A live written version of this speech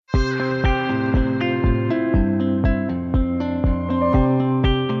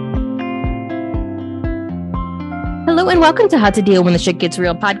Hello and welcome to How to Deal When the Shit Gets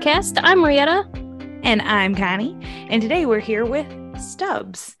Real podcast. I'm Marietta. And I'm Connie. And today we're here with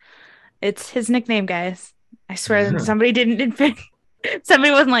Stubs. It's his nickname, guys. I swear that somebody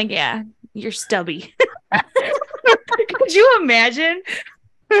somebody wasn't like, yeah, you're Stubby. Could you imagine?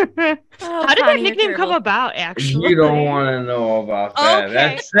 How did that nickname come about, actually? You don't want to know about that. Okay,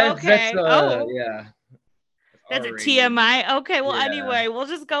 That's yeah. That's a R-rated. TMI. Okay, well, Yeah. Anyway, we'll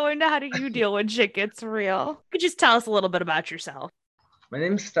just go into how do you deal when shit gets real. You could just tell us a little bit about yourself. My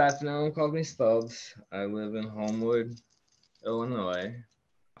name's Stefan. Everyone calls me Stubs. I live in Homewood, Illinois.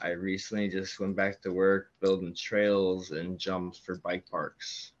 I recently just went back to work building trails and jumps for bike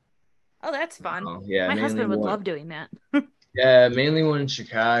parks. Oh, that's fun. Yeah, my husband would love doing that. Yeah, mainly one in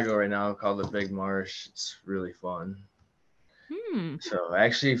Chicago right now called the Big Marsh. It's really fun. So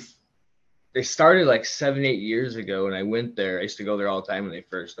actually, they started like 7-8 years ago, and I went there. I used to go there all the time when they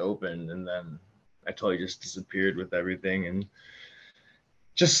first opened, and then I totally just disappeared with everything and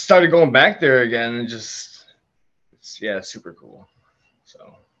just started going back there again, and it's super cool.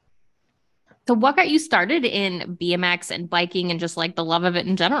 So what got you started in BMX and biking and just like the love of it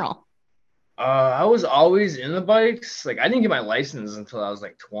in general? I was always in the bikes. Like I didn't get my license until I was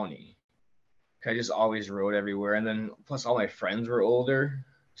like 20. I just always rode everywhere, and then plus all my friends were older,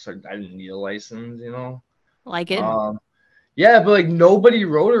 so I didn't need a license, you know. Like it? Yeah, but like nobody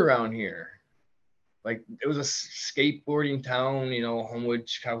rode around here. Like it was a skateboarding town, you know, Homewood,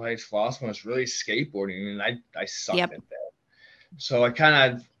 Chicago Heights, Flossmoor. It's really skateboarding, and I sucked at that. So I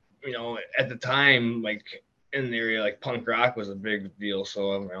kind of, you know, at the time, like in the area, like punk rock was a big deal.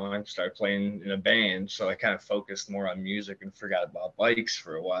 So I started playing in a band. So I kind of focused more on music and forgot about bikes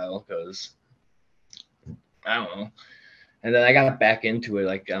for a while because I don't know. And then I got back into it,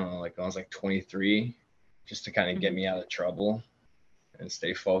 like, I don't know, like I was like 23, just to kind of get me out of trouble and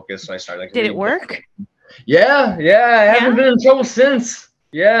stay focused. So I started like. Did it work? Yeah. I haven't been in trouble since.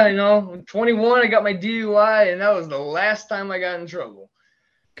 Yeah, you know, I'm 21, I got my DUI, and that was the last time I got in trouble.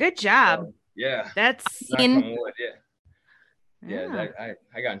 Good job. So, yeah. That's wood, yeah.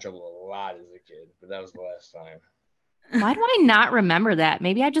 I got in trouble a lot as a kid, but that was the last time. Why do I not remember that?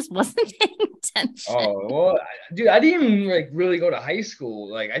 Maybe I just wasn't paying attention. Oh, well, dude, I didn't even like really go to high school.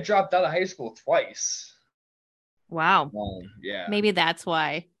 Like I dropped out of high school twice. Wow. Yeah. Maybe that's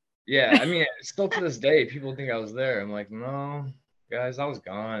why. Yeah, I mean, still to this day, people think I was there. I'm like, no, guys, I was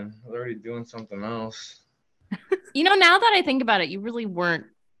gone. I was already doing something else. You know, now that I think about it, you really weren't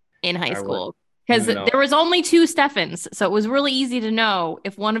in high school. Because No. there was only 2 Steffans, so it was really easy to know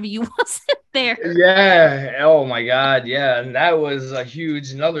if one of you wasn't there. Yeah. Oh my God. Yeah, and that was a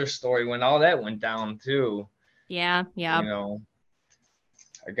huge another story when all that went down too. Yeah. You know,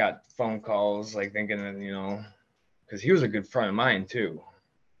 I got phone calls like thinking that, you know, because he was a good friend of mine too.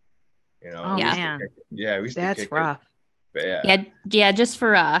 You know. Oh man. That's rough. But yeah. Just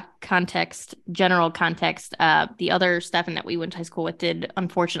for general context, the other Stefan that we went to high school with did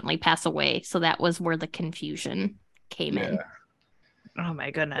unfortunately pass away, so that was where the confusion came in. Oh my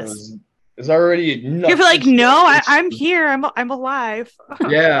goodness! It's already nuts. You're like, no, I'm here. I'm alive.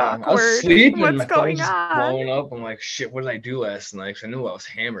 Yeah, I was sleeping. What's my going phone's on? blowing up. I'm like, shit. What did I do last night? Because I knew I was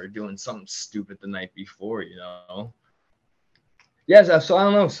hammered doing something stupid the night before. You know. Yeah, so I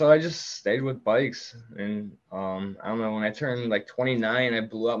don't know. So I just stayed with bikes, and I don't know. When I turned like 29, I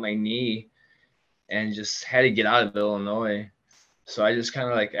blew out my knee, and just had to get out of Illinois. So I just kind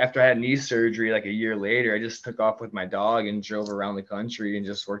of like after I had knee surgery, like a year later, I just took off with my dog and drove around the country and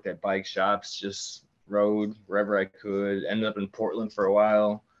just worked at bike shops, just rode wherever I could. Ended up in Portland for a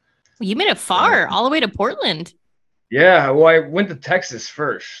while. You made it far, all the way to Portland. Yeah, well, I went to Texas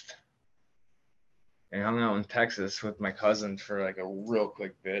first. And hung out in Texas with my cousin for like a real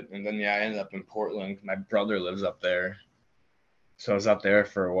quick bit. And then, I ended up in Portland. My brother lives up there. So I was up there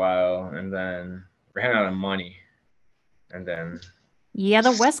for a while and then ran out of money. And then. Yeah,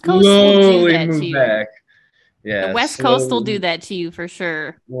 the West Coast will do that to you. Back. Yeah. The West Coast will do that to you for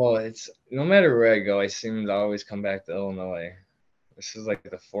sure. Well, it's no matter where I go, I seem to always come back to Illinois. This is like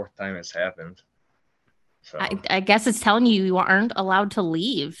the 4th time it's happened. So. I guess it's telling you aren't allowed to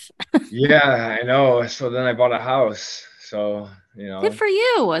leave. Yeah, I know. So then I bought a house. So, you know. Good for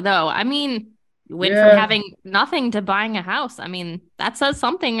you, though. I mean, you went from having nothing to buying a house. I mean, that says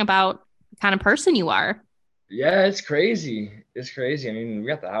something about the kind of person you are. Yeah, it's crazy. It's crazy. I mean, we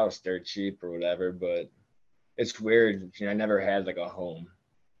got the house dirt cheap or whatever, but it's weird. You know, I never had like a home.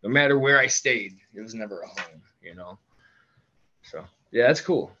 No matter where I stayed, it was never a home, you know. So, yeah, that's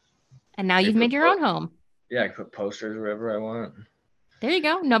cool. And now you've made your own home. Yeah, I can put posters wherever I want. There you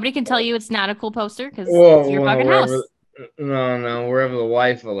go. Nobody can tell you it's not a cool poster because it's your fucking house. No, wherever the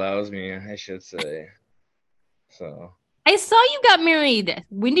wife allows me, I should say. So I saw you got married.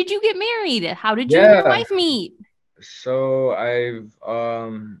 When did you get married? How did you and your yeah. wife meet? So I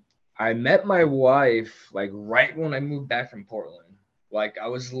met my wife like right when I moved back from Portland. Like I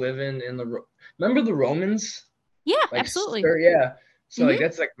was living in remember the Romans? Yeah, Like absolutely. yeah. So like Hmm.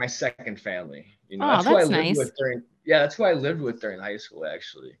 that's like my second family. You know, Oh, that's who I that's lived nice. with that's who I lived with during high school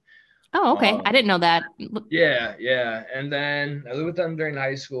actually. Oh, okay. I Um didn't know that. yeah. And then I lived with them during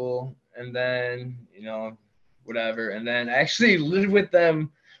high school and then, whatever. And then I actually lived with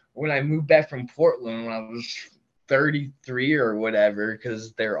them when I moved back from Portland when I was 33 or whatever,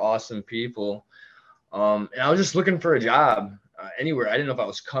 because they're awesome people. And I was just looking for a job anywhere. I didn't know if I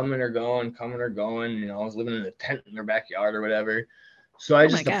was coming or going. I was living in a tent in their backyard or whatever. So I Oh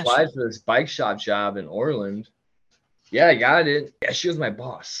my just gosh. applied for this bike shop job in Orland. Yeah, I got it. Yeah, she was my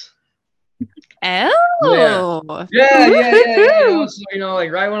boss. Yeah. Oh. Woo-hoo-hoo. So,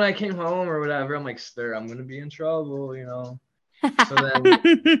 like right when I came home or whatever, I'm like, stir, I'm gonna be in trouble. So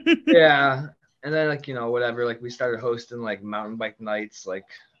then, yeah. And then like, whatever, like we started hosting like mountain bike nights, like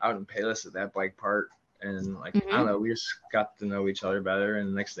out in Palos at that bike park. And like, I don't Hmm. know, we just got to know each other better. And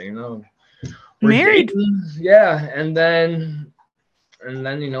the next thing you know, we're Married. dating. Yeah. And then,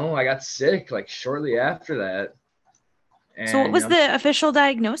 I got sick like shortly after that. So what And, was the official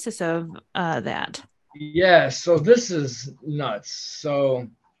diagnosis of that? yeah, so this is nuts. So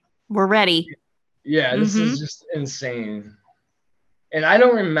We're ready. yeah, this is Mm-hmm. just insane. And I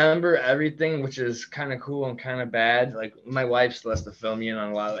don't remember everything, which is kind of cool and kind of bad. Like my wife still has to fill me in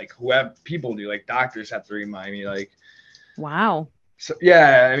on a lot of like whoever people do, like doctors have to remind me. Like, Wow. so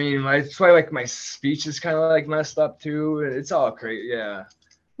yeah, I mean, that's why like my speech is kind of like messed up too. It's all crazy, yeah.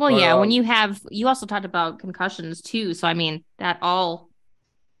 Well, But yeah, you also talked about concussions too. So, I mean, that all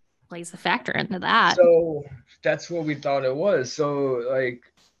plays a factor into that. so that's what we thought it was. So like,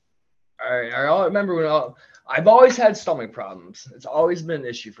 I all remember I've always had stomach problems. It's always been an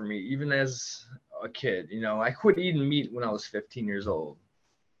issue for me, even as a kid. I quit eating meat when I was 15 years old.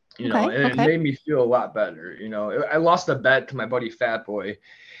 Okay. And it Okay. made me feel a lot better. I lost a bet to my buddy Fat Boy.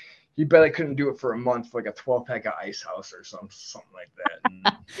 He bet I couldn't do it for a month for like a 12 pack of Ice House or something like that.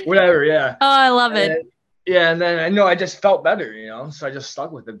 And whatever, yeah. Oh, I love And it. then, yeah, and then I know I just felt better. So I just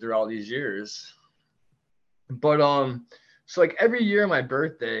stuck with it through all these years. But so like every year my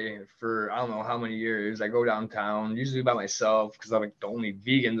birthday for I don't know how many years, I go downtown, usually by myself because I'm like the only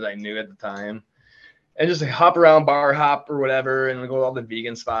vegan that I knew at the time. And just like hop around, bar hop or whatever, and go to all the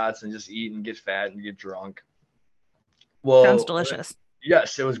vegan spots and just eat and get fat and get drunk. Sounds Well, delicious.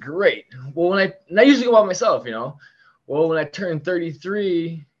 yes, it was great. Well, and I usually go by myself. Well, when I turned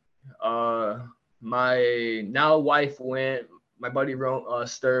 33, my now wife went, my buddy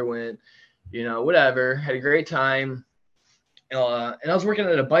Stir went, whatever, had a great time. And I was working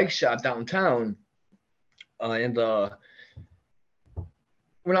at a bike shop downtown. And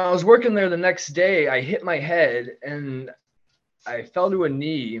when I was working there the next day, I hit my head and I fell to a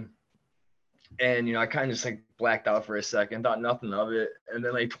knee. And, I kind of just like blacked out for a second, thought nothing of it. And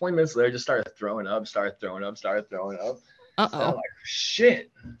then like 20 minutes later, just started throwing up. And I'm Uh-oh. like, shit.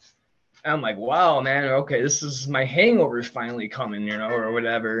 And I'm like, wow, man, okay, this is my hangover finally coming, or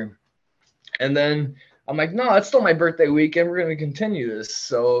whatever. And then I'm like, no, it's still my birthday weekend. We're going to continue this.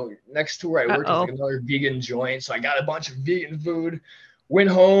 So next to where I worked was like Uh-oh. another vegan joint. So I got a bunch of vegan food, went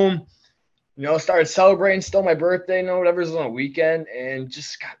home, started celebrating still my birthday, whatever's on a weekend, and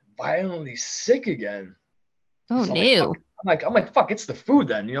just got violently sick again. Oh, So I'm like, fuck. no. I'm like, fuck, it's the food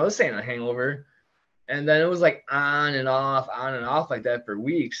then. This ain't a hangover. And then it was like on and off like that for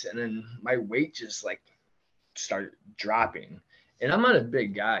weeks. And then my weight just like started dropping. And I'm not a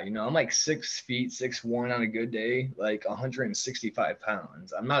big guy, I'm like 6 feet, 6'1" on a good day, like 165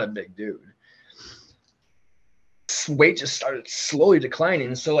 pounds. I'm not a big dude. Weight just started slowly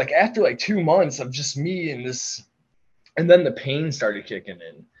declining. So like after like 2 months of just me and this, and then the pain started kicking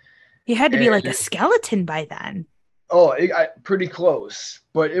in. You had to be like a And skeleton by then. oh, it got pretty close,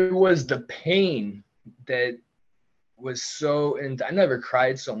 but it was the pain that was so, and I never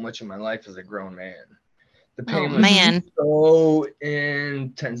cried so much in my life as a grown man. The Oh, pain was Mm-hmm. man. so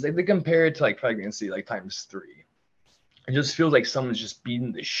intense. Like they compare it to like pregnancy, like times 3. It just feels like someone's just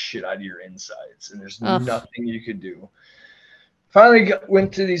beating the shit out of your insides, and there's Ugh. nothing you could do. Finally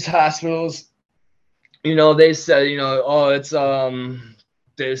went to these hospitals. They said, oh, it's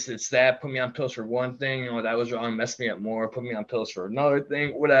this, it's that. Put me on pills for one thing. That was wrong. Messed me up more. Put me on pills for another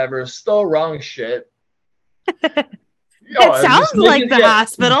thing. Whatever. Still wrong shit. It It's sounds just like making the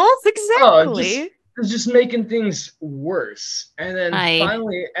hospitals. oh, Exactly. it's just making things worse. And then I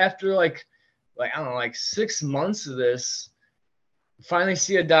finally, after like I don't know, like 6 months of this, finally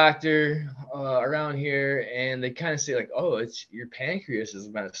see a doctor around here, and they kind of say like, "Oh, it's your pancreas is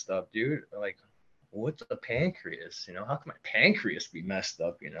messed up, dude." I'm like, what's a pancreas? How can my pancreas be messed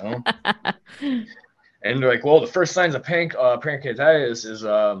up? And they're like, "Well, the first signs of pancreatitis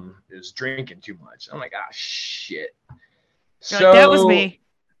is drinking too much." I'm like, "Ah, shit." You're like, that was So me.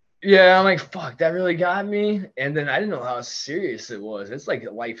 yeah, I'm like, "Fuck, that really got me." And then I didn't know how serious it was. It's like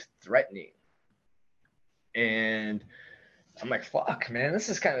life threatening, and I'm like, "Fuck, man, this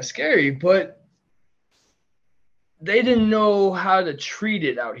is kind of scary." But they didn't know how to treat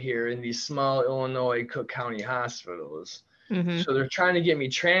it out here in these small Illinois Cook County hospitals. Mm-hmm. So they're trying to get me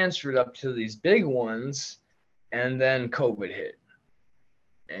transferred up to these big ones, and then COVID hit.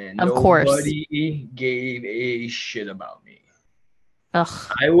 And Of course. nobody gave a shit about me.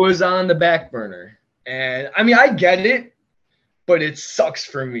 Ugh. I was on the back burner. And I mean, I get it, but it sucks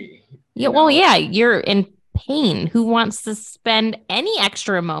for me. Yeah, well, yeah, you're in pain. Who wants to spend any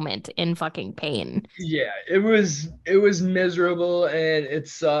extra moment in fucking pain? Yeah, it was miserable, and it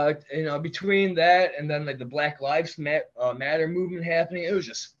sucked. Between that and then like the Black Lives Matter movement happening, it was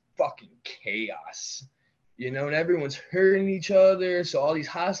just fucking chaos. And everyone's hurting each other, so all these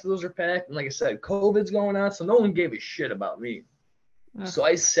hospitals are packed. And like I said, COVID's going on, so no one gave a shit about me. Ugh. So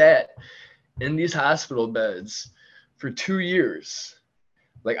I sat in these hospital beds for 2 years.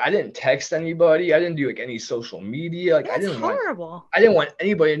 Like I didn't text anybody. I didn't do like any social media. Like That's horrible. I didn't want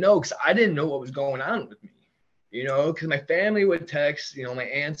anybody to know because I didn't know what was going on with me. Because my family would text. My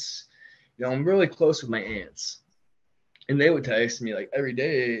aunts. I'm really close with my aunts, and they would text me like every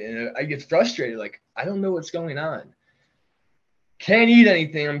day, and I get frustrated. Like I don't know what's going on. Can't eat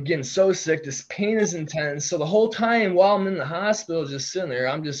anything. I'm getting so sick. This pain is intense. So the whole time while I'm in the hospital, just sitting there,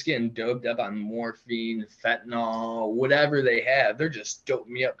 I'm just getting doped up on morphine, fentanyl, whatever they have. They're just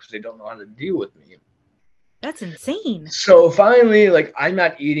doping me up because they don't know how to deal with me. That's insane. So finally, like I'm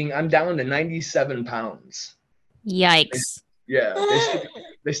not eating. I'm down to 97 pounds. Yikes.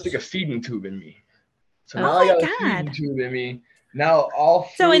 They stick a feeding tube in me. So Oh now I got my a feeding God. tube in me. Now all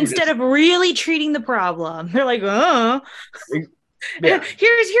So food instead of really treating the problem, they're like, oh, yeah.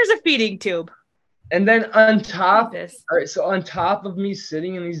 here's a feeding tube. And then on top, Jesus. all right, so on top of me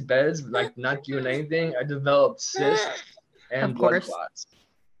sitting in these beds, like not doing anything, I developed cysts and Of blood course. clots.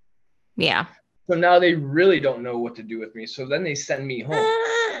 Yeah. So now they really don't know what to do with me. So then they send me home.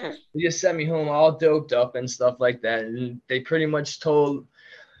 They just sent me home all doped up and stuff like that. And they pretty much told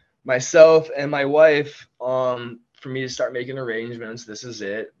myself and my wife for me to start making arrangements. This is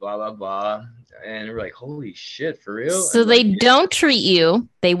it, blah, blah, blah. And we're like, holy shit, for real? So they don't treat you.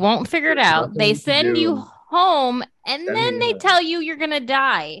 They won't figure it There's out. They nothing to send you do. home, and Send then me they home. tell you you're gonna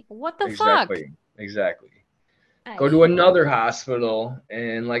die. What the fuck? Exactly. Go to another hospital,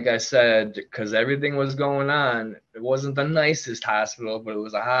 and like I said, because everything was going on, it wasn't the nicest hospital, but it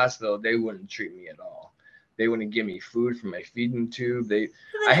was a hospital. They wouldn't treat me at all. They wouldn't give me food from my feeding tube. So then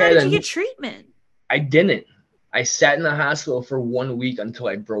how did you get treatment? I didn't. I sat in the hospital for 1 week until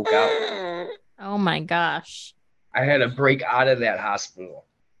I broke out. Oh my gosh. I had to break out of that hospital.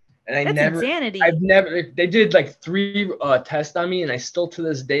 And That's insanity. they did like 3 tests on me, and I still to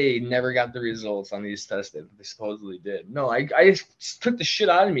this day never got the results on these tests that they supposedly did. No, I took the shit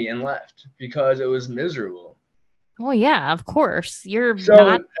out of me and left because it was miserable. Well, yeah, of course. You're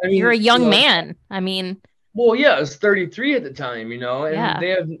a young man. I mean, well, yeah, I was 33 at the time, and Yeah. they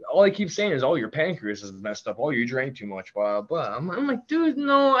have all they keep saying is, "Oh, your pancreas is messed up. Oh, you drank too much." Blah blah. I'm like, dude,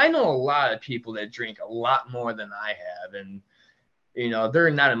 no, I know a lot of people that drink a lot more than I have, and they're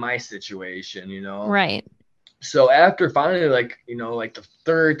not in my situation, right. So after finally, like the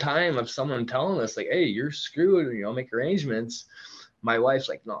third time of someone telling us, like, "Hey, you're screwed," make arrangements. My wife's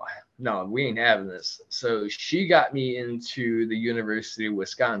like, no, we ain't having this. So she got me into the University of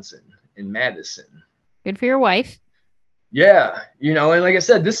Wisconsin in Madison. Good for your wife. Yeah, and like I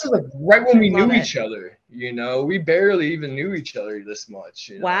said, this is like right when we Love knew it. each other. We barely even knew each other this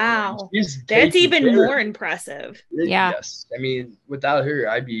much. Wow. She's That's taking even care more of me. impressive. Yeah. Yes. I mean, without her,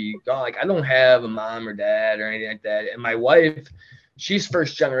 I'd be gone. Like, I don't have a mom or dad or anything like that. And my wife, she's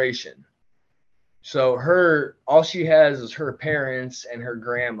first generation. So all she has is her parents and her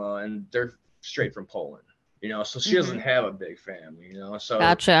grandma, and they're straight from Poland. So she doesn't have a big family, So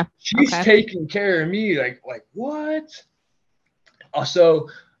Gotcha. she's Okay. taking care of me, like what? Also,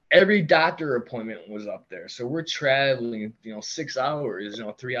 every doctor appointment was up there. So we're traveling, 6 hours,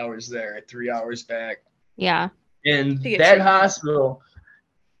 3 hours there, 3 hours back. Yeah. And To get that treatment. hospital,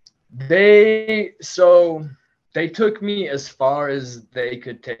 they took me as far as they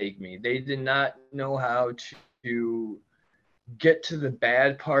could take me. They did not know how to get to the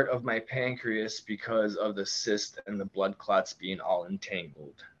bad part of my pancreas because of the cyst and the blood clots being all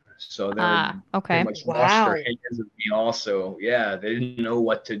entangled. So they're pretty Okay. much washed their hands of me also. Yeah, they didn't know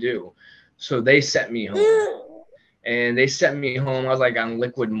what to do. So they sent me home. And they sent me home. I was like on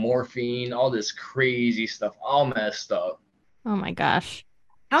liquid morphine, all this crazy stuff, all messed up. Oh my gosh.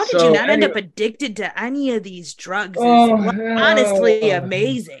 How did you not end up addicted to any of these drugs? Honestly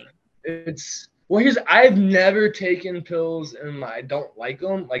amazing. I've never taken pills and I don't like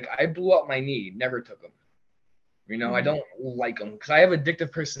them. Like I blew up my knee, never took them. You know, I don't like them because I have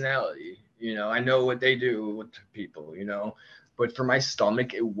addictive personality. You know, I know what they do with people, you know, but for my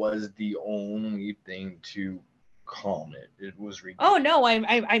stomach, it was the only thing to calm it. It was ridiculous. Oh no,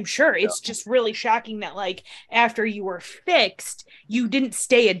 I'm sure. It's just really shocking that like after you were fixed, you didn't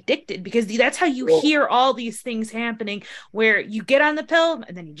stay addicted, because that's how you hear all these things happening where you get on the pill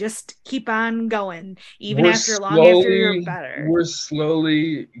and then you just keep on going even after you're better. We're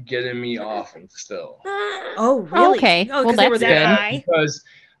slowly getting me off them still. Oh really? Okay. Oh, well, they were that high? Because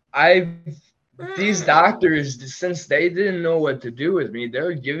these doctors, since they didn't know what to do with me,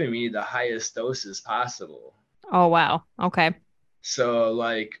 they're giving me the highest doses possible. Oh, wow. Okay. So,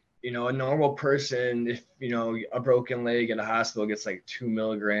 like, you know, a normal person, if, you know, a broken leg in a hospital gets like 2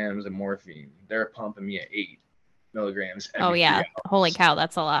 milligrams of morphine, they're pumping me at 8 milligrams. Oh, yeah. Holy cow.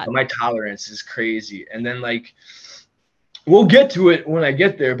 That's a lot. So my tolerance is crazy. And then, like, we'll get to it when I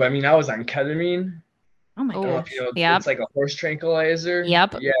get there. But I mean, I was on ketamine. Oh, my gosh. You know, it's like a horse tranquilizer.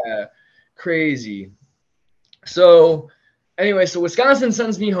 Yep. Yeah. Crazy. So, anyway, so Wisconsin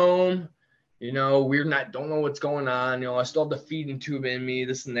sends me home. You know, don't know what's going on. You know, I still have the feeding tube in me,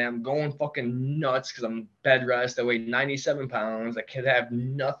 this and that. I'm going fucking nuts because I'm bed rest. I weigh 97 pounds. I can have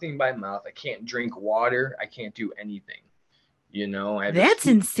nothing by mouth. I can't drink water. I can't do anything. You know, that's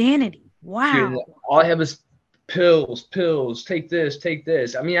insanity. Wow. Dude, all I have is pills. Take this, take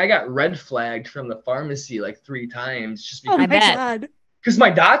this. I mean, I got red flagged from the pharmacy like 3 times just because. Oh my God. Because my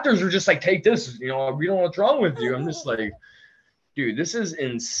doctors were just like, take this. You know, we don't know what's wrong with you. I'm just like, dude, this is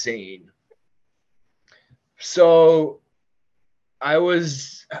insane. So I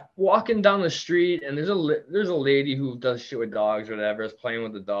was walking down the street and there's a lady who does shit with dogs or whatever, is playing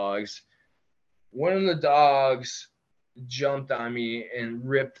with the dogs. One of the dogs jumped on me and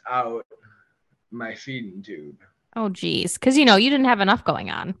ripped out my feeding tube. Oh, geez. Because, you know, you didn't have enough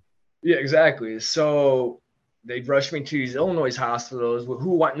going on. Yeah, exactly. So they rushed me to these Illinois hospitals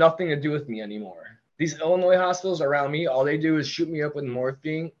who want nothing to do with me anymore. These Illinois hospitals around me, all they do is shoot me up with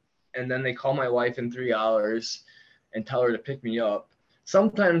morphine. And then they call my wife in 3 hours and tell her to pick me up.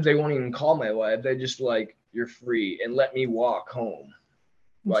 Sometimes they won't even call my wife. They just like, you're free, and let me walk home.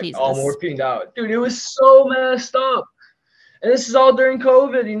 Like, Jesus. All morphined out. Dude, it was so messed up. And this is all during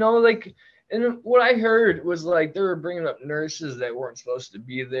COVID, you know, like, and what I heard was like they were bringing up nurses that weren't supposed to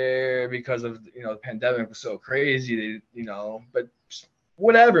be there because of, you know, the pandemic was so crazy. They, you know, but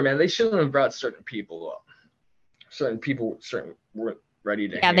whatever, man. They shouldn't have brought certain people up. Certain people weren't ready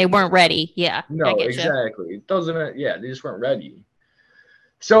to. Yeah, they weren't ready. Yeah. No, exactly. It doesn't. Yeah, they just weren't ready.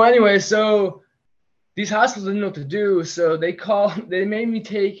 So anyway, so these hospitals didn't know what to do, so they made me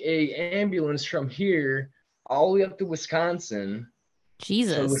take a ambulance from here all the way up to Wisconsin.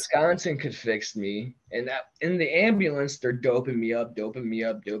 Jesus. So Wisconsin could fix me, and in the ambulance they're doping me up.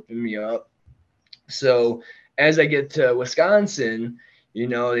 So as I get to Wisconsin, you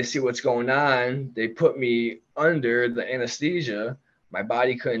know, they see what's going on. They put me under the anesthesia. My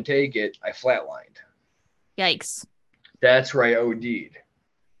body couldn't take it. I flatlined. Yikes. That's where I OD'd.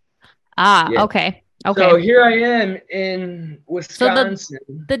 Yeah. Okay. So here I am in Wisconsin. So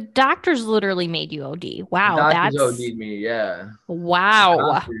the doctors literally made you OD. Wow. The doctors OD'd me, yeah. Wow.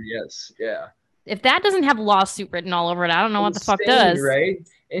 Doctor, yes, yeah. If that doesn't have lawsuit written all over it, I don't know what the fuck does. Right?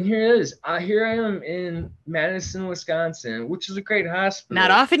 And here it is. Here I am in Madison, Wisconsin, which is a great hospital.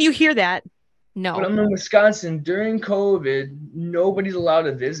 Not often you hear that. No. But I'm in Wisconsin during COVID. Nobody's allowed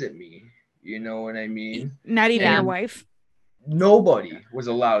to visit me. You know what I mean? Not even your wife? Nobody was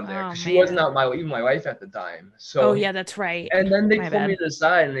allowed there. Oh, she wasn't even my wife at the time. So. Oh yeah, that's right. And then they pulled me to the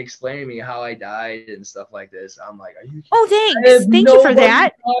side and explained to me how I died and stuff like this. I'm like, are you kidding? Oh, thanks. Thank you for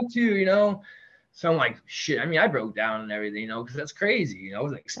that. To talk to, you know. So I'm like, shit. I mean, I broke down and everything, you know, because that's crazy. You know, I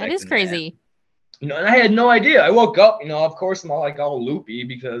wasn't expecting that is crazy. You know, and I had no idea. I woke up, you know, of course, I'm all loopy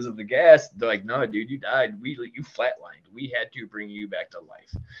because of the gas. They're like, no, dude, you died. You flatlined. We had to bring you back to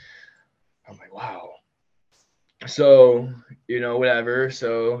life. I'm like, wow. So, you know, whatever.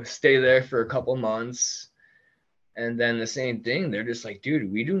 So stay there for a couple months. And then the same thing. They're just like,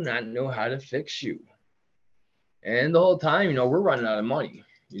 dude, we do not know how to fix you. And the whole time, you know, we're running out of money.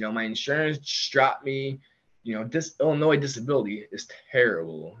 You know, my insurance dropped me this Illinois disability is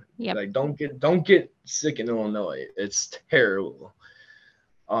terrible. Yep. Like, don't get sick in Illinois. It's terrible.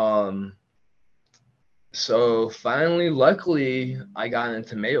 So finally, luckily, I got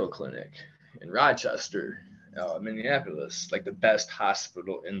into Mayo Clinic in Rochester, Minneapolis, like the best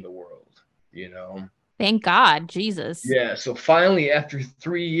hospital in the world, Thank God, Jesus. Yeah, so finally, after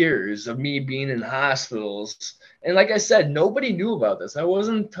 3 years of me being in hospitals, and like I said, nobody knew about this. I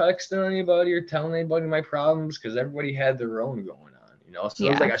wasn't texting anybody or telling anybody my problems because everybody had their own going on. So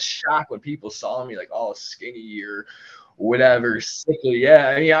it was like a shock when people saw me like all skinny or whatever, sickly. Yeah,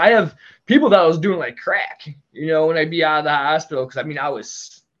 I mean, I have people that I was doing like crack, when I'd be out of the hospital because I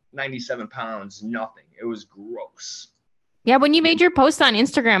was 97 pounds, nothing. It was gross. Yeah, when you made your post on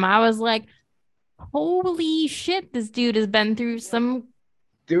Instagram, I was like, holy shit, this dude has been through some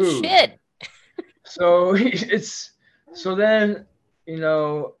shit. So then,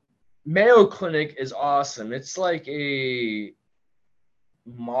 Mayo Clinic is awesome. It's like a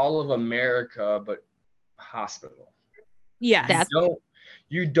Mall of America, but hospital. Yeah.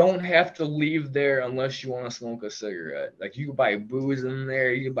 You don't have to leave there unless you want to smoke a cigarette. Like, you can buy booze in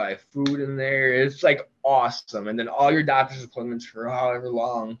there, you can buy food in there. It's like awesome. And then all your doctor's appointments for however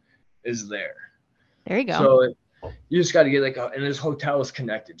long is there. There you go. So you just got to get and there's hotels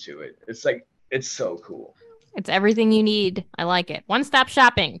connected to it. It's so cool. It's everything you need. I like it. One-stop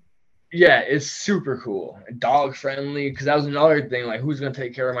shopping. Yeah, it's super cool. Dog friendly, because that was another thing. Like, who's gonna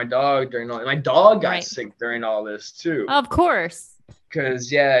take care of my dog during all? My dog got sick during all this too. Of course. Because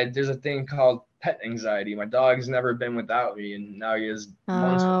there's a thing called pet anxiety. My dog's never been without me, and now he has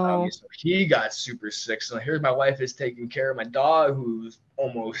months without me. So he got super sick. So here's my wife is taking care of my dog who's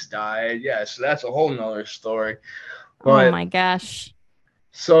almost died. Yeah, so that's a whole nother story. But, oh my gosh.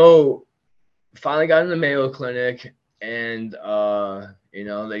 So finally got in the Mayo Clinic, and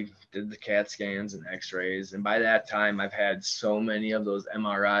they did the CAT scans and X-rays, and by that time I've had so many of those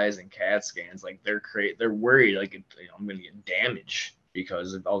MRIs and CAT scans. Like, they're worried like I'm gonna get damage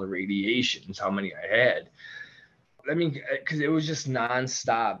because of all the radiations, how many I had. I mean, because it was just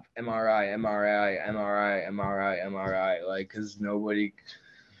nonstop MRI, like, because nobody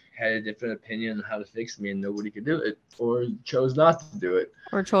had a different opinion on how to fix me, and nobody could do it, or chose not to do it,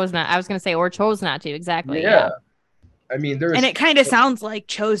 or chose not. I was gonna say, or chose not to. Exactly. Yeah. I mean, and it kind of sounds like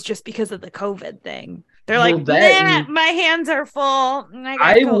chose just because of the COVID thing. They're like, my hands are full.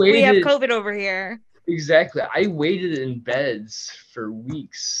 We have COVID over here. Exactly. I waited in beds for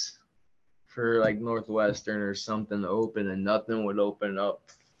weeks for like Northwestern or something to open, and nothing would open up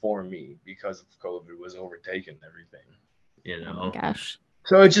for me because of COVID was overtaking everything, Oh my gosh.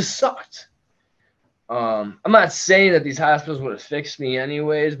 So it just sucked. I'm not saying that these hospitals would have fixed me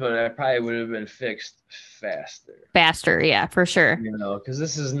anyways, but I probably would have been fixed faster. Yeah, for sure. Because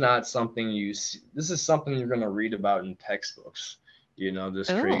this is not something this is something you're going to read about in textbooks, this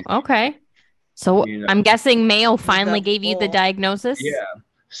crazy. Okay. So I'm guessing Mayo finally gave you the diagnosis? Yeah.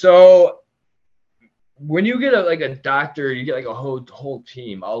 So when you get a doctor, you get like a whole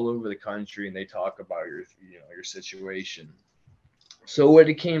team all over the country, and they talk about your situation. So what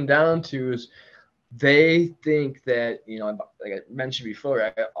it came down to is they think that, like I mentioned before,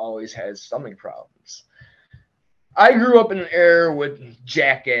 I always had stomach problems. I grew up in an era with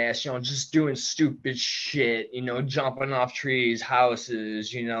jackass, just doing stupid shit, jumping off trees, houses,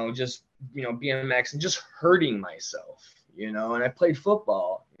 just, BMX, and just hurting myself, and I played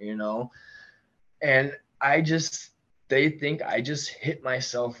football, and they think I just hit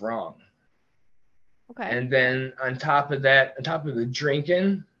myself wrong. Okay. And then on top of the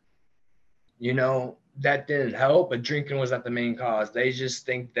drinking, that didn't help, but drinking was not the main cause. They just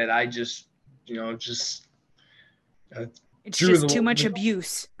think that I just, it's just too much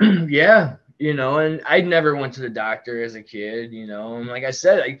abuse. Yeah. And I never went to the doctor as a kid, and like I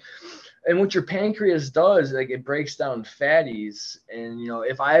said, and what your pancreas does, like, it breaks down fatties. And,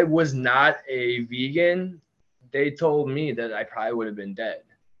 if I was not a vegan, they told me that I probably would have been dead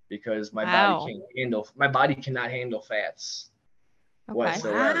because my body cannot handle fats. Okay.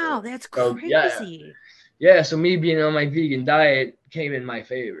 Whatsoever. Wow, that's crazy. So, yeah, so me being on my vegan diet came in my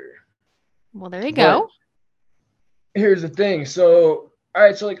favor. Well, there you go. Here's the thing. So, all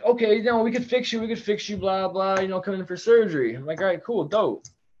right, so like, okay, we could fix you, blah, blah, come in for surgery. I'm like, all right, cool, dope.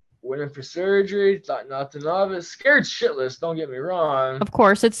 Went in for surgery, thought nothing of it, scared shitless, don't get me wrong. Of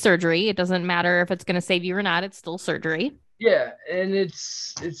course, it's surgery. It doesn't matter if it's going to save you or not. It's still surgery. Yeah, and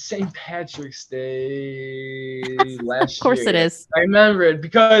it's St. Patrick's Day last year. Of course it is. I remember it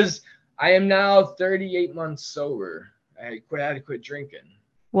because I am now 38 months sober. I had to quit drinking.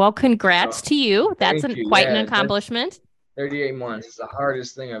 Well, congrats to you. That's quite an accomplishment. 38 months. It's the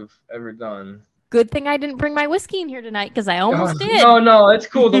hardest thing I've ever done. Good thing I didn't bring my whiskey in here tonight because I almost did. No, it's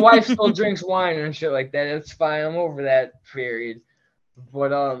cool. The wife still drinks wine and shit like that. It's fine. I'm over that period.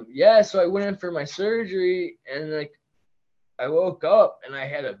 But yeah, so I went in for my surgery and like I woke up and I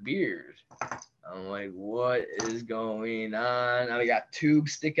had a beard. I'm like, what is going on? I got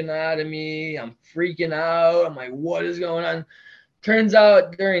tubes sticking out of me. I'm freaking out. I'm like, what is going on? Turns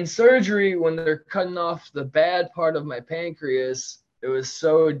out during surgery, when they're cutting off the bad part of my pancreas, it was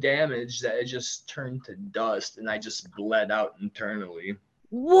so damaged that it just turned to dust and I just bled out internally.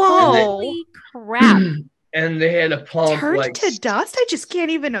 Whoa. Holy crap. And they had a pump Turned like to dust? I just can't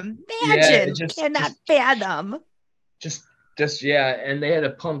even imagine. Yeah, Cannot fathom. Just yeah, and they had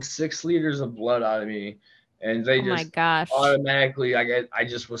to pump 6 liters of blood out of me. And they Oh my just gosh. automatically I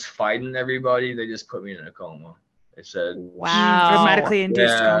just was fighting everybody. They just put me in a coma. They said, Wow. Medically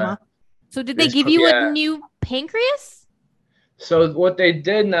induced coma. So did they give you a new pancreas? So what they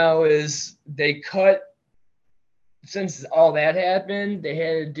did now is they cut, since all that happened, they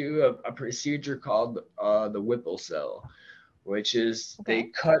had to do a procedure called the Whipple cell, which is they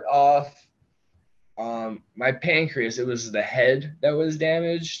cut off my pancreas. It was the head that was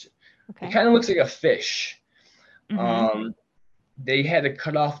damaged. It kind of looks like a fish. They had to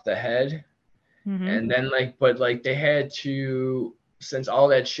cut off the head. And then but they had to, since all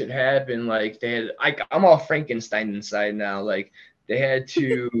that shit happened, they had, I'm all Frankenstein inside now. Like they had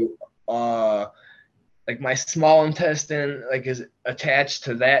to my small intestine is attached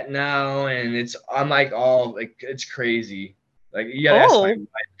to that now, and I'm all it's crazy. That's my life,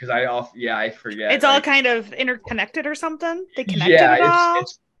 because I forget. It's all kind of interconnected or something. They connected it all.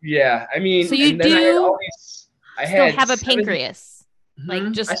 It's I mean, so you do I still have a pancreas.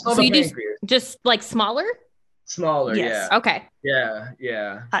 Just smaller? Smaller, yes. Yeah. Okay.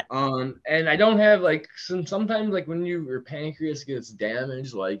 Yeah. And I don't have sometimes when your pancreas gets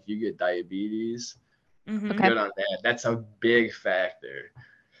damaged, you get diabetes. Okay. Good on that. That's a big factor.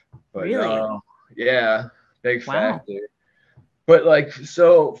 But, really? Yeah, big factor. But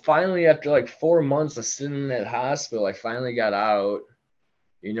so finally after 4 months of sitting in that hospital, I finally got out.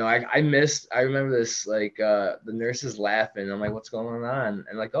 I remember this, the nurses laughing. I'm like, what's going on?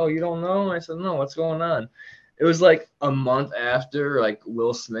 And oh, you don't know? And I said, no, what's going on? It was a month after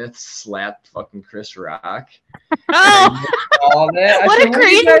Will Smith slapped fucking Chris Rock. Oh, all that. What a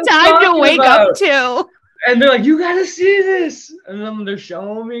crazy time to wake up to. And they're like, you gotta see this. And then they're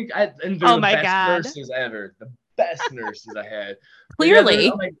showing me. And they're the best nurses ever. The best nurses I had.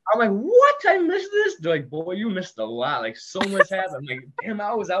 Clearly. I'm like, what? I missed this? They're like, boy, you missed a lot. So much happened. I'm like, damn,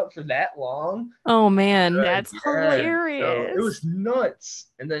 I was out for that long. Oh man, that's hilarious. So it was nuts.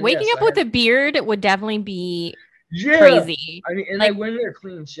 And then waking up with a beard would definitely be crazy. I mean, and I went in there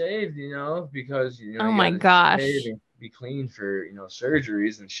clean shaved, because oh my gosh, be clean for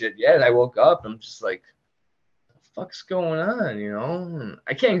surgeries and shit. Yeah, and I woke up. I'm just like, fuck's going on,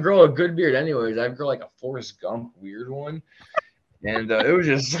 I can't grow a good beard anyways. I grow a Forrest Gump weird one, and it was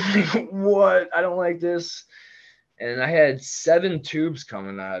just what, I don't like this. And I had 7 tubes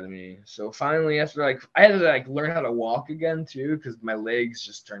coming out of me. So finally, after I had to learn how to walk again too, because my legs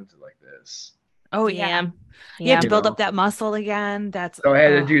just turned to this. Oh yeah. You have to build up that muscle again. So I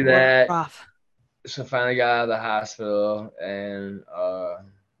had to do that. Rough. So finally got out of the hospital, and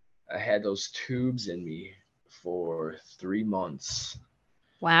I had those tubes in me for 3 months.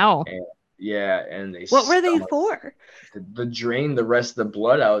 Wow. And they. What were they for? To drain the rest of the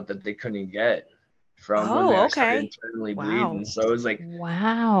blood out that they couldn't get from when they started internally bleeding. So it was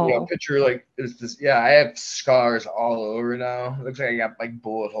wow. Picture it's this. Yeah, I have scars all over now. It looks like I got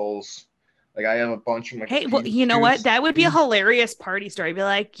bullet holes. I have a bunch of my. Hey, well, you know what? That would be a hilarious party story. Be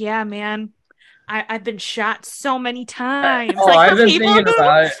like, yeah, man, I've been shot so many times. I've been thinking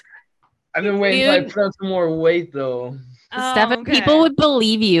about it. I've been waiting until I put on some more weight, though. Stefan, people would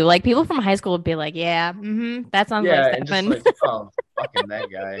believe you. People from high school would be like, yeah, that sounds like Stefan. Oh, fucking that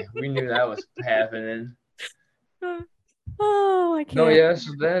guy. We knew that was happening. Oh, I can't. No, yeah,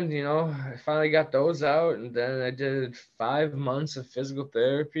 so then, I finally got those out, and then I did 5 months of physical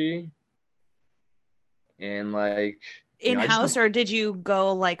therapy. And in-house, or did you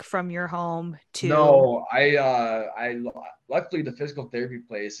go from your home to? No, I luckily the physical therapy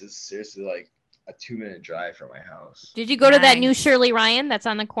place is seriously a 2-minute drive from my house. Did you go to that new Shirley Ryan that's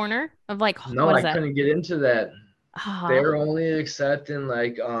on the corner of no, I couldn't get into that. They were only accepting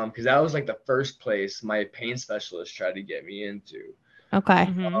because that was the first place my pain specialist tried to get me into. Okay.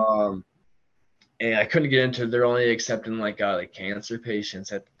 And I couldn't get into. They're only accepting cancer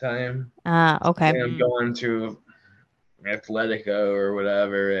patients at the time. Okay. And I'm going to Athletica or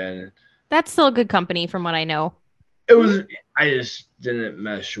whatever, and that's still a good company from what I know. It was. I just didn't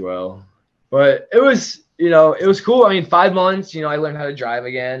mesh well. But it was, it was cool. I mean, 5 months, I learned how to drive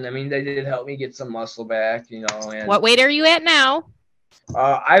again. I mean, they did help me get some muscle back, and What weight are you at now?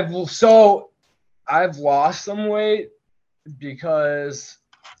 I've lost some weight because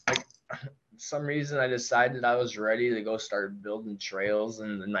like some reason I decided I was ready to go start building trails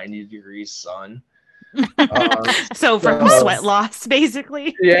in the 90-degree sun. So from sweat loss,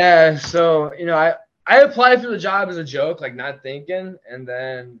 basically. Yeah. So, I applied for the job as a joke, like not thinking, and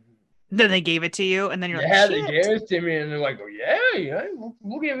then they gave it to you, and then you're like, they gave it to me, and they're like, "Oh yeah,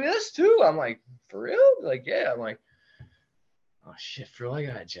 we'll give you this too." I'm like, "For real?" Like, yeah. I'm like, "Oh shit, for real, I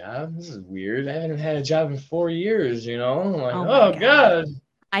got a job? This is weird. I haven't had a job in 4 years, I'm like, oh God.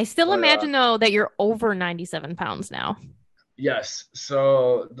 I still imagine though that you're over 97 pounds now. Yes.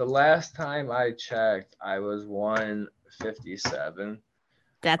 So the last time I checked, I was 157.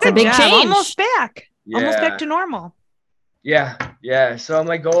 That's a big change. Almost back. Yeah. Almost back to normal. Yeah. So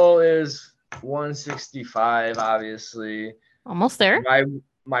my goal is 165, obviously. Almost there.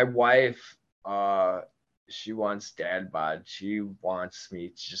 My wife, she wants dad bod. She wants me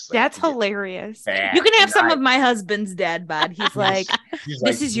to just that's hilarious. You can have some of my husband's dad bod. He's like,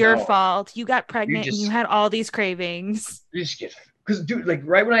 this is your fault. You got pregnant and you had all these cravings. Because dude, like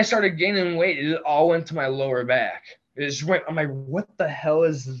right when I started gaining weight, it all went to my lower back. It just went. I'm like, what the hell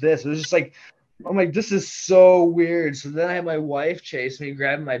is this? It was just like, I'm like, this is so weird. So then I had my wife chase me,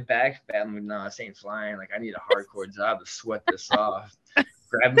 grab my back fat. I'm like, nah, this ain't flying. Like I need a hardcore job to sweat this off.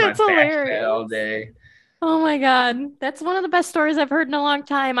 Grabbing my back fat all day. Oh my God. That's one of the best stories I've heard in a long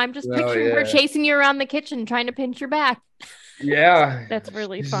time. I'm just picturing her chasing you around the kitchen trying to pinch your back. Yeah. That's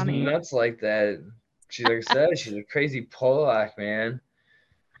really funny. Nuts like that. She's like I said, she's a crazy Polak, man.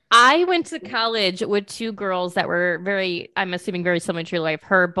 I went to college with two girls that were I'm assuming very similar to your life.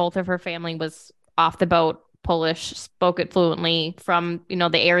 Both of her family was off the boat, Polish, spoke it fluently from,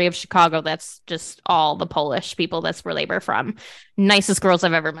 the area of Chicago. That's just all the Polish people. That's where they were from. Nicest girls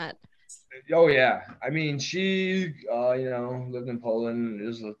I've ever met. Oh yeah. I mean, she, lived in Poland,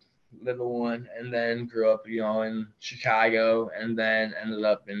 is a little one, and then grew up, in Chicago, and then ended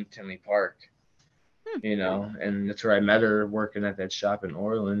up in Tinley Park. And that's where I met her working at that shop in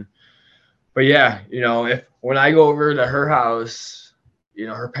Orland. But yeah, when I go over to her house,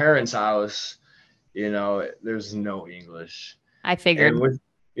 her parents' house, there's no English. I figured.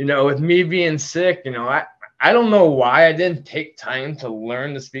 And with me being sick, I don't know why I didn't take time to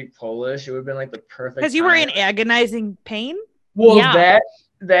learn to speak Polish. It would have been like the perfect. Because you were in agonizing pain. Well, yeah.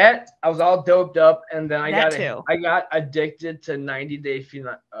 that I was all doped up, and then I got addicted to 90 Day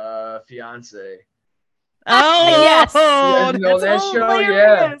Fiance. Oh yes, that show,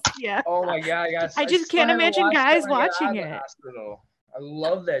 yeah. Oh my God, I just can't imagine guys watching it. I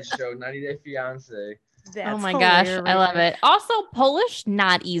love that show, 90 Day Fiance. Oh my gosh, I love it. Also, Polish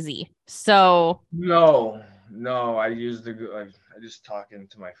not easy. So no, I just talk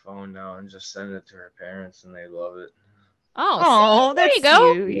into my phone now and just send it to her parents, and they love it. Oh, there you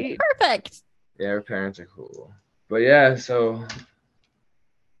go. Cute. Perfect. Yeah, her parents are cool. But yeah, so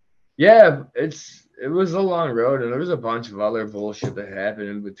yeah, it was a long road, and there was a bunch of other bullshit that happened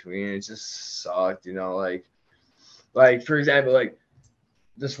in between. It just sucked, like for example, like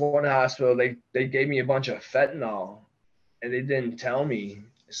this one hospital, they gave me a bunch of fentanyl, and they didn't tell me.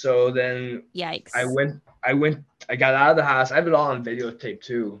 So then, yikes! I got out of the house. I have it all on videotape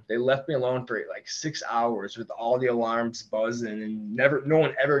too. They left me alone for like 6 hours with all the alarms buzzing, and no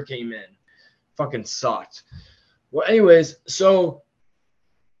one ever came in. Fucking sucked. Well, anyways, so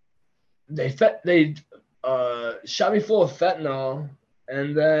they shot me full of fentanyl,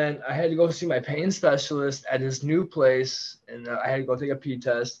 and then I had to go see my pain specialist at his new place, and I had to go take a pee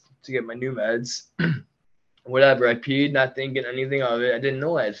test to get my new meds. Whatever, I peed, not thinking anything of it. I didn't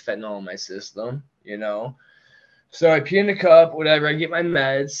know I had fentanyl in my system, So I pee in the cup, whatever. I get my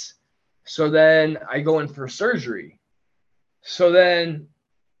meds. So then I go in for surgery. So then,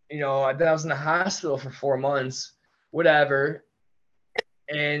 I was in the hospital for 4 months, whatever.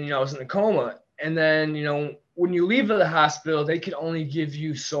 And, I was in a coma. And then, when you leave the hospital, they can only give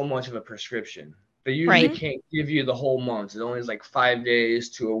you so much of a prescription. They usually can't give you the whole month. It only is like 5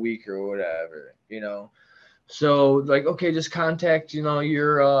 days to a week or whatever, So like, okay, just contact,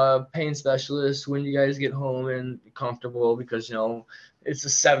 your pain specialist when you guys get home and be comfortable, because, it's a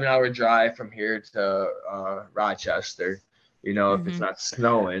 7-hour drive from here to Rochester, if it's not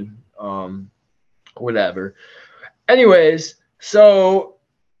snowing, whatever. Anyways, so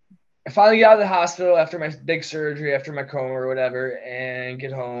I finally got out of the hospital after my big surgery, after my coma or whatever, and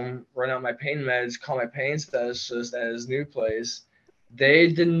get home, run out my pain meds, call my pain specialist at his new place. They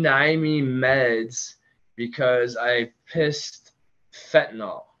deny me meds because I pissed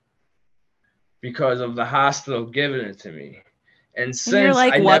fentanyl. because of the hospital giving it to me. And And you're since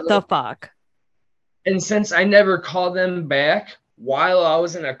like, I what never the fuck? and since I never called them back while I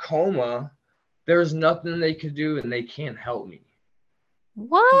was in a coma, there's nothing they could do and they can't help me.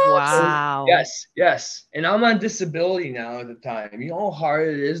 What? Wow. Yes. And I'm on disability now at the time. You know how hard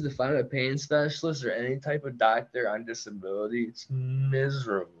it is to find a pain specialist or any type of doctor on disability? It's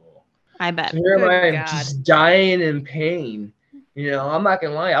miserable. I bet. So here Good I am God. just dying in pain. You know, I'm not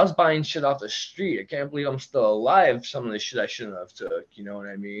gonna lie, I was buying shit off the street. I can't believe I'm still alive. Some of the shit I shouldn't have took, you know what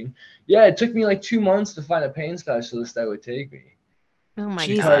I mean? Yeah, it took me like 2 months to find a pain specialist that would take me. Oh my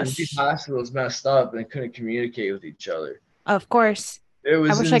Because gosh. these hospitals messed up and couldn't communicate with each other. Of course. It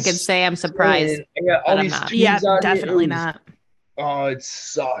was I wish I could say I'm surprised, insane. I got all but I'm these not. Yeah, tubes on definitely me. not. Oh, it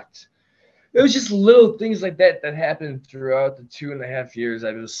sucked. It was just little things like that that happened throughout the 2.5 years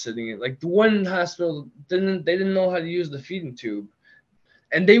I was sitting in. Like the one hospital didn't know how to use the feeding tube,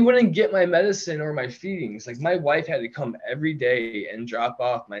 and they wouldn't get my medicine or my feedings. Like my wife had to come every day and drop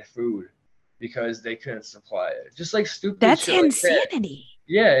off my food because they couldn't supply it. Just like stupid. That's shit like that. insanity.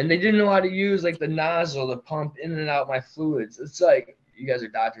 Yeah, and they didn't know how to use like the nozzle to pump in and out my fluids. It's like, you guys are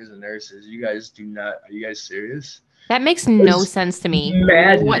doctors and nurses. You guys do not. Are you guys serious? That makes no It's sense to me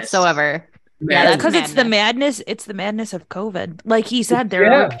madness. whatsoever. Yeah, That's that's because it's the madness. madness. It's the madness of COVID. Like he said, there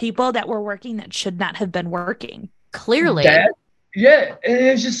Yeah. are people that were working that should not have been working. Clearly. Yeah,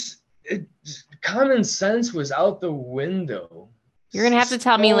 and common sense was out the window. You're going to have to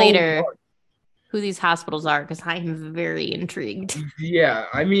tell me So later much. who these hospitals are because I am very intrigued. Yeah,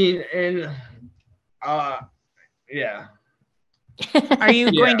 I mean, and yeah, Are you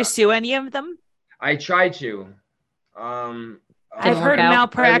Yeah. going to sue any of them? I try to. I've work heard out.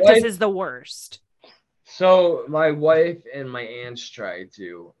 malpractice is the worst. So my wife and my aunts tried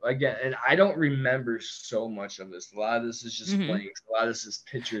to again, and I don't remember so much of this. A lot of this is just Mhm. blanks. A lot of this is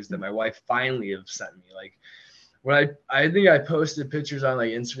pictures that my wife finally have sent me. Like when I think I posted pictures on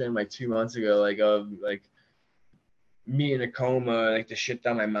like Instagram like 2 months ago, like of like me in a coma, like the shit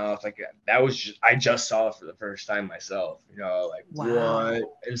down my mouth, like that was just I just saw it for the first time myself. You know, like Wow. what?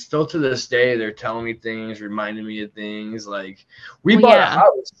 And still to this day, they're telling me things, reminding me of things. Like we Well, bought yeah. a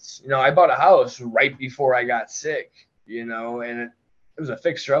house. You know, I bought a house right before I got sick. You know, and it was a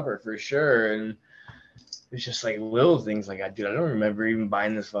fixer upper for sure. And it's just like little things like I don't remember even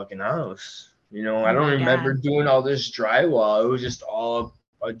buying this fucking house. You know, I Oh don't my remember God. doing all this drywall. It was just all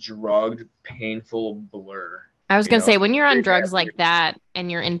a drugged, painful blur. I was You going to know? say, when you're on drugs like that and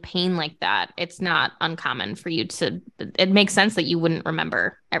you're in pain like that, it's not uncommon for you to, it makes sense that you wouldn't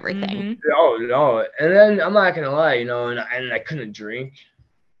remember everything. Mhm. Oh no! And then I'm not gonna lie, you know, and I couldn't drink.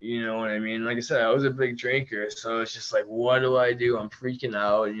 You know what I mean? Like I said, I was a big drinker, so it's just like, what do I do? I'm freaking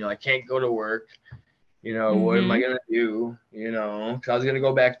out, and you know, I can't go to work. You know, what am I gonna do? You know, because I was gonna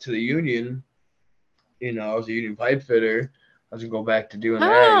go back to the union. You know, I was a union pipe fitter. I was gonna go back to doing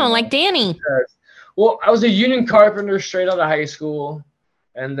that. Oh, You know? like Danny. Well, I was a union carpenter straight out of high school,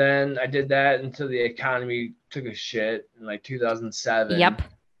 and then I did that until the economy took a shit in like 2007. Yep. I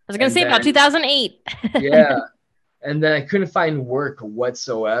was going to And say about then- 2008. Yeah. And then I couldn't find work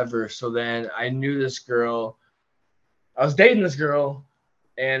whatsoever. So then I knew this girl. I was dating this girl,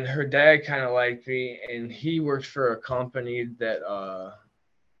 and her dad kind of liked me, and he worked for a company that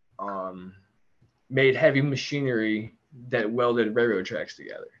made heavy machinery that welded railroad tracks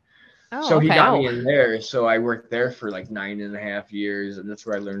together. Oh, So he okay. got me in there. So I worked there for like 9.5 years, and that's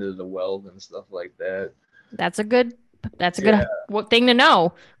where I learned how to weld and stuff like that. That's a good thing to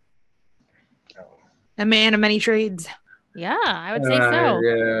know. A man of many trades. Yeah, I would say so.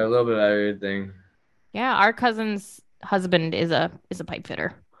 Yeah, a little bit of everything. Yeah, our cousin's husband is a pipe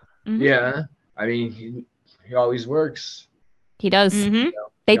fitter. Mhm. Yeah, I mean, he always works. He does. Mhm.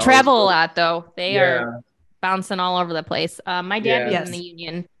 They He travel a always lot though. They are bouncing all over the place. My dad was Yes. in the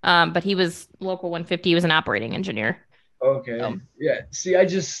union, but he was local 150. He was an operating engineer. Okay. Yeah. See, I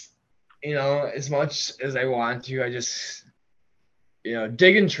just, you know, as much as I want to, I just, you know,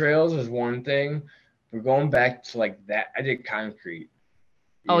 digging trails is one thing. We're going back to like that. I did concrete.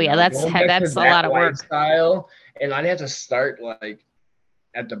 Oh, yeah, that's going back to a that lot of work. lifestyle, and I'd have to start like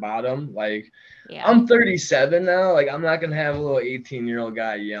at the bottom. Like Yeah. I'm 37 now. Like I'm not gonna have a little 18-year-old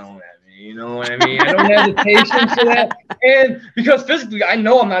guy yelling at me. You know what I mean? I don't have the patience for that. And because physically, I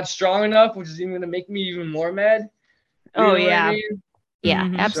know I'm not strong enough, which is even gonna make me even more mad. You know what I mean? Yeah,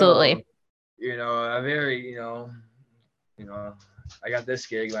 Mhm. absolutely. So, you know, I'm very, you know, I got this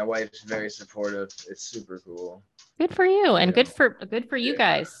gig. My wife's very supportive. It's super cool. Good for you, and Yeah. good for you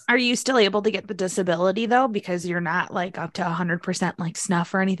guys. Are you still able to get the disability though? Because you're not like up to 100% like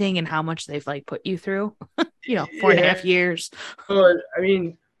snuff or anything, and how much they've like put you through, 4.5 years. But I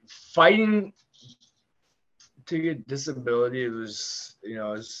mean, fighting to get disability, it was,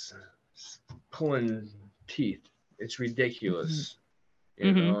 it's pulling teeth. It's ridiculous,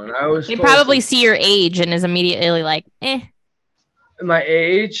 and I was They supposed probably to. see your age and is immediately like, eh. My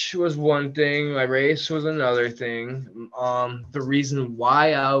age was one thing. My race was another thing. The reason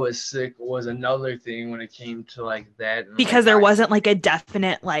why I was sick was another thing when it came to like that. And Because there wasn't like a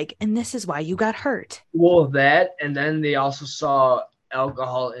definite like, and this is why you got hurt. well, that, and then they also saw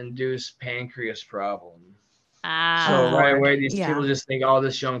alcohol-induced pancreas problem. So right away, these people just think, oh,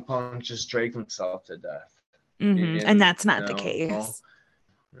 this young punk just drank himself to death. And that's not the case.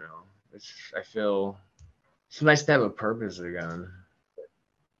 I feel it's nice to have a purpose again.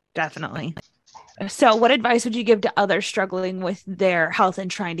 Definitely. So what advice would you give to others struggling with their health and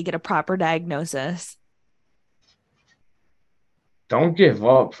trying to get a proper diagnosis? Don't give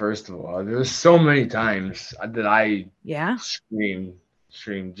up, first of all. There's so many times that I scream,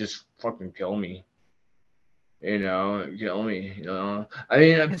 just fucking kill me. Kill me, I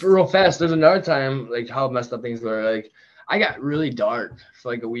mean, for real fast, there's another time, like, how messed up things were. Like, I got really dark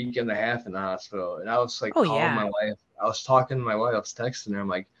for like a week and a half in the hospital. And I was like calling my wife. I was talking to my wife. I was texting her. I'm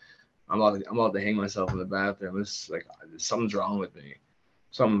like, I'm about to hang myself in the bathroom. It's like, something's wrong with me.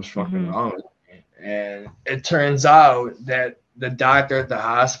 Something's fucking wrong with me. And it turns out that the doctor at the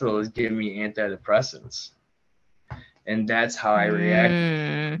hospital is giving me antidepressants. And that's how I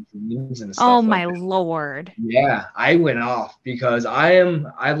react. Oh my Lord. Yeah, I went off because I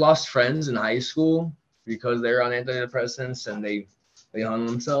lost friends in high school because they were on antidepressants and they hung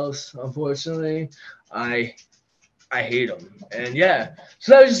themselves, unfortunately. I hate them. And yeah,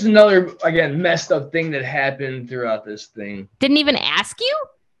 so that was just another, again, messed up thing that happened throughout this thing. Didn't even ask you?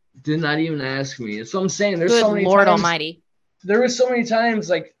 Did not even ask me. That's what I'm saying. There's Good so many Lord times, Almighty. There were so many times,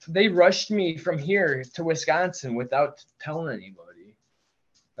 like, they rushed me from here to Wisconsin without telling anybody.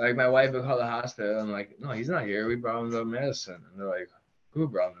 Like, my wife would call the hospital. I'm like, no, he's not here. We brought him to Madison. And they're like, who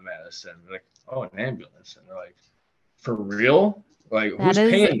brought him to Madison? They're like, oh, an ambulance. And they're like, for real? Like, who's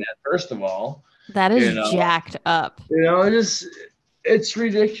paying that, first of all? That is jacked up. It's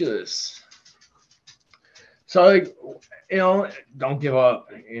ridiculous. So, like, don't give up.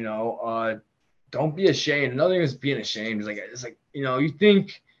 Don't be ashamed. Another thing is being ashamed. It's like you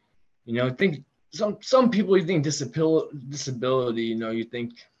think some people, you think disability. You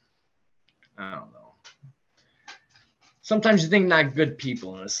think, I don't know. Sometimes you think not good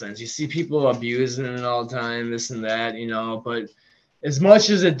people, in a sense. You see people abusing it all the time, this and that. But as much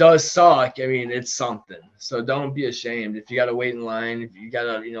as it does suck, I mean, it's something. So don't be ashamed. If you got to wait in line, if you got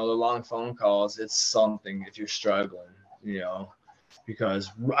to, the long phone calls, it's something if you're struggling, because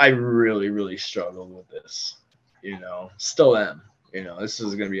I really, really struggled with this, still am, this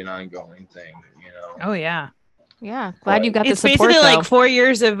is going to be an ongoing thing, Oh, yeah. Yeah. Glad you got the support. It's basically like 4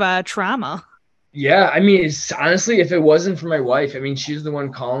 years of trauma. Yeah, I mean, it's honestly, if it wasn't for my wife, I mean, she's the one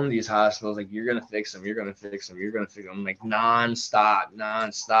calling these hospitals, like, you're gonna fix them, you're gonna fix them, you're gonna fix them, like, nonstop.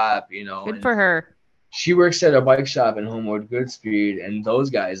 Good for her. She works at a bike shop in Homewood Goodspeed, and those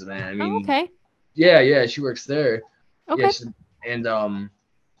guys, man, I mean, okay. Yeah, she works there. Okay. Yeah,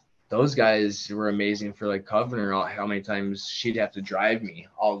 those guys were amazing for like covering her how many times she'd have to drive me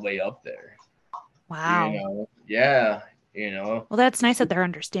all the way up there. Wow. Yeah. Well, that's nice that they're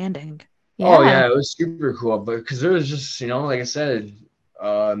understanding. Yeah. Oh yeah, it was super cool. But because there was just, like I said,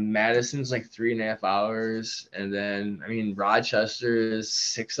 Madison's like 3.5 hours, and then I mean Rochester is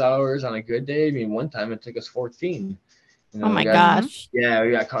 6 hours on a good day. I mean, one time it took us 14. Oh my gosh. Yeah,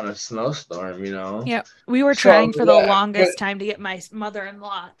 we got caught in a snowstorm, Yeah, we were trying for the longest time to get my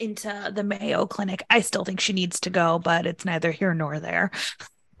mother-in-law into the Mayo Clinic. I still think she needs to go, but it's neither here nor there.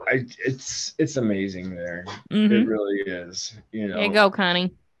 It's amazing there. It really is. There you go,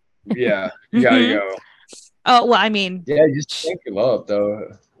 Connie. Yeah, you gotta go. Oh well, I mean, yeah, just can't give up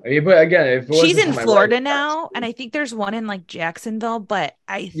though. I mean, but again, if she's in Florida now, and I think there's one in like Jacksonville, but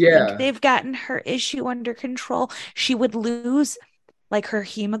I think they've gotten her issue under control. She would lose like her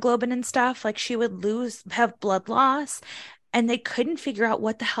hemoglobin and stuff. Like she would have blood loss, and they couldn't figure out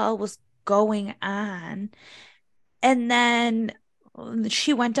what the hell was going on. And then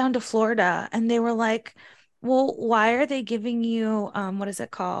she went down to Florida, and they were like, well, why are they giving you, what is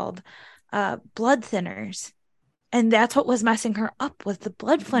it called? Blood thinners. And that's what was messing her up, was the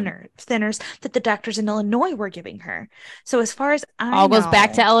blood thinners that the doctors in Illinois were giving her. So as far as I know, goes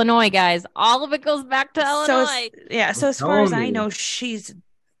back to Illinois, guys. All of it goes back to Illinois. So as far as I know, she's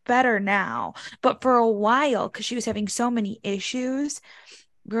better now. But for a while, because she was having so many issues,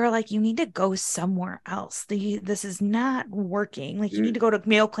 we were like, you need to go somewhere else. This is not working. Like, you need to go to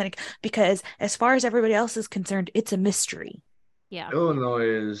Mayo Clinic, because as far as everybody else is concerned, it's a mystery. Yeah. Illinois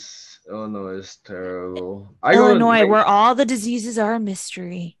is terrible. I go Illinois, where all the diseases are a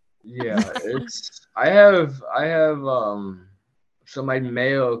mystery. yeah, it's I have so my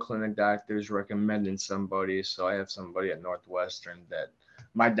Mayo Clinic doctor's recommending somebody, so I have somebody at Northwestern that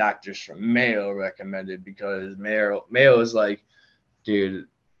my doctors from Mayo recommended because Mayo is like, dude,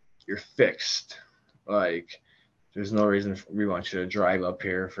 you're fixed. Like, there's no reason we want you to drive up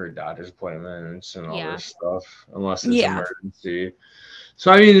here for doctor's appointments and all Yeah. this stuff unless it's Yeah. emergency.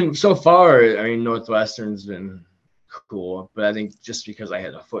 So I mean, so far, I mean, Northwestern's been cool, but I think just because I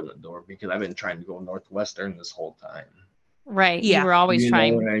had a foot in the door, because I've been trying to go Northwestern this whole time. Right. Yeah. You were always You know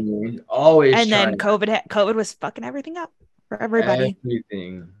trying. what I mean? Always And then trying COVID was fucking everything up for everybody.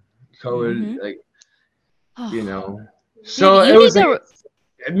 everything. COVID, Mhm. like, Oh, you know. dude, So you it was need like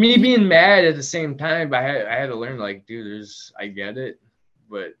to. me being mad at the same time, but I had to learn, like, dude, I get it,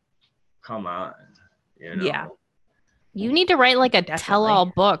 but come on, you know. Yeah. You need to write like a Definitely. tell-all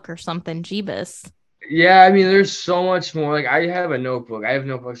book or something, Jeebus. Yeah, I mean, there's so much more. Like, I have a notebook. I have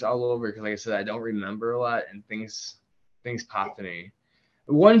notebooks all over because, like I said, I don't remember a lot, and things pop to me.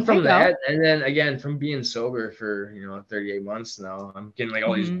 One There you from go. that, and then again from being sober for 38 months now, I'm getting like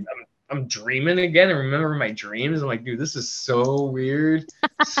all these. Mhm. I'm dreaming again and remember my dreams. I'm like, dude, this is so weird.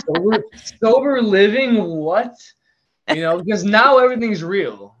 Sober living, what? Because now everything's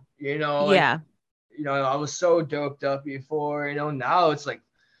real. Like, Yeah. I was so doped up before. Now it's like,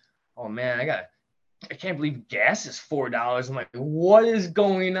 oh man, I can't believe gas is $4. I'm like, what is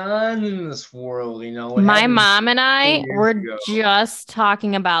going on in this world? What My happened mom and 4 I years were ago? just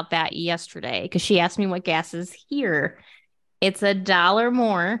talking about that yesterday because she asked me what gas is here. It's $1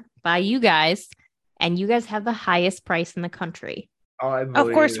 more by you guys, and you guys have the highest price in the country. Oh, I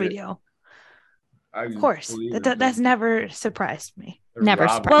Of course we believe it. do. I Of course. believe it, That's though. never surprised me. They're Never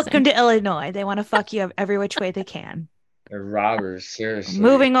robbers. surprising. Welcome to Illinois. They want to fuck you up every which way they can. They're robbers, seriously.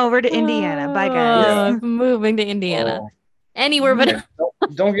 Moving over to Indiana. Bye, guys. Moving to Indiana. Oh, Anywhere but yeah,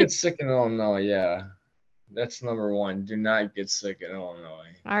 don't get sick in Illinois. Yeah, that's number one. Do not get sick in Illinois.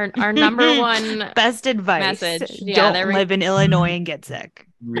 our number one Best advice. message. Yeah, Don't live in Illinois and get sick.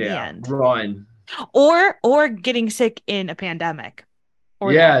 The Yeah, end. run. Or getting sick in a pandemic.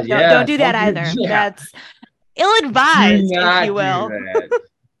 Or Yeah, that. yeah. Don't do that either. Yeah. That's ill-advised, Do not if you will. do that.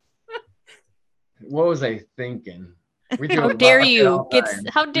 What was I thinking? We How joke dare about that you all the time.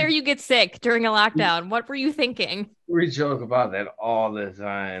 how dare you get sick during a lockdown? What were you thinking? We joke about that all the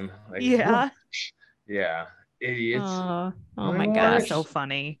time. Like, Yeah. yeah, idiots. Oh my Remember gosh. That's so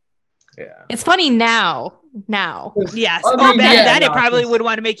funny. Yeah. It's funny now. Yes. I Oh, mean, back yeah, then it no, probably 'cause- would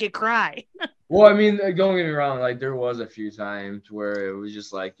want to make you cry. Well, I mean, don't get me wrong. Like, there was a few times where it was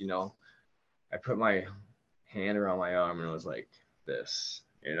just like, I put my hand around my arm and it was like this.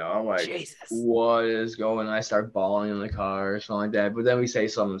 I'm like, Jesus. what is going on? I start bawling in the car or something like that. But then we say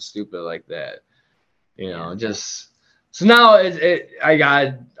something stupid like that. Just so now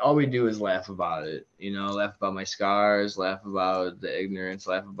all we do is laugh about it. Laugh about my scars, laugh about the ignorance,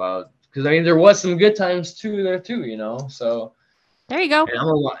 laugh about because I mean there was some good times too there too. So There you go.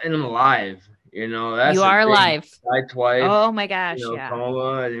 and I'm alive. That's You a are big alive. died twice. Oh my gosh, yeah.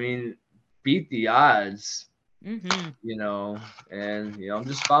 Coma. I mean, beat the odds. Mm-hmm. And I'm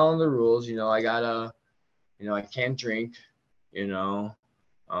just following the rules. I gotta, I can't drink. I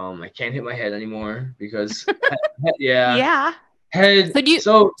can't hit my head anymore because, Yeah. head.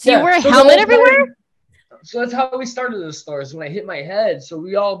 So you wear a helmet everywhere? So that's how we started the story. So when I hit my head, so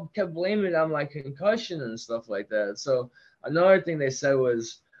we all kept blaming it on my concussion and stuff like that. So another thing they said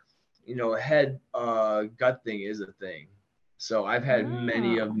was, head gut thing is a thing. So I've had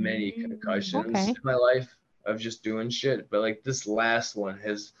many concussions in my life of just doing shit. But like this last one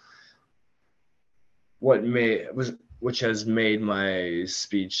which has made my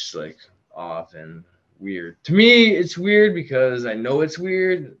speech like off and weird. To me, it's weird because I know it's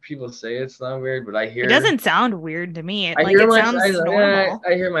weird. People say it's not weird, but I hear it doesn't sound weird to me. It sounds normal.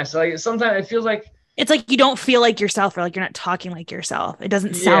 I hear myself. Sometimes it feels like it's like you don't feel like yourself, or like you're not talking like yourself. It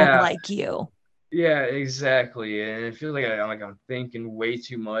doesn't sound like you. Yeah, exactly. And it feels like I'm thinking way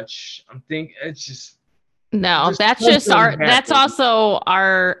too much. It's just that's also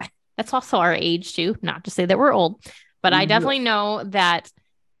our age too. Not to say that we're old, but I definitely know that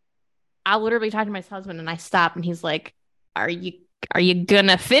I'll literally talk to my husband and I stop and he's like, Are you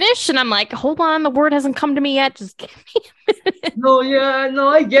gonna finish? And I'm like, hold on, the word hasn't come to me yet. Just give me a minute. No,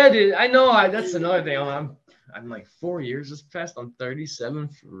 I get it. I know that's another thing. I'm like 4 years has passed. I'm 37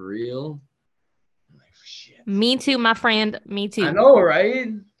 for real. I'm like, shit. Me too, my friend. Me too. I know, right?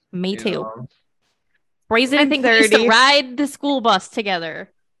 Me too. Crazy to think we used to ride the school bus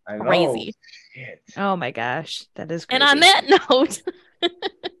together. I know. Crazy. Shit. Oh my gosh, that is crazy. And on that note,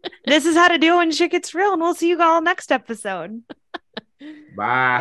 this is how to do when shit gets real, and we'll see you all next episode. Bye.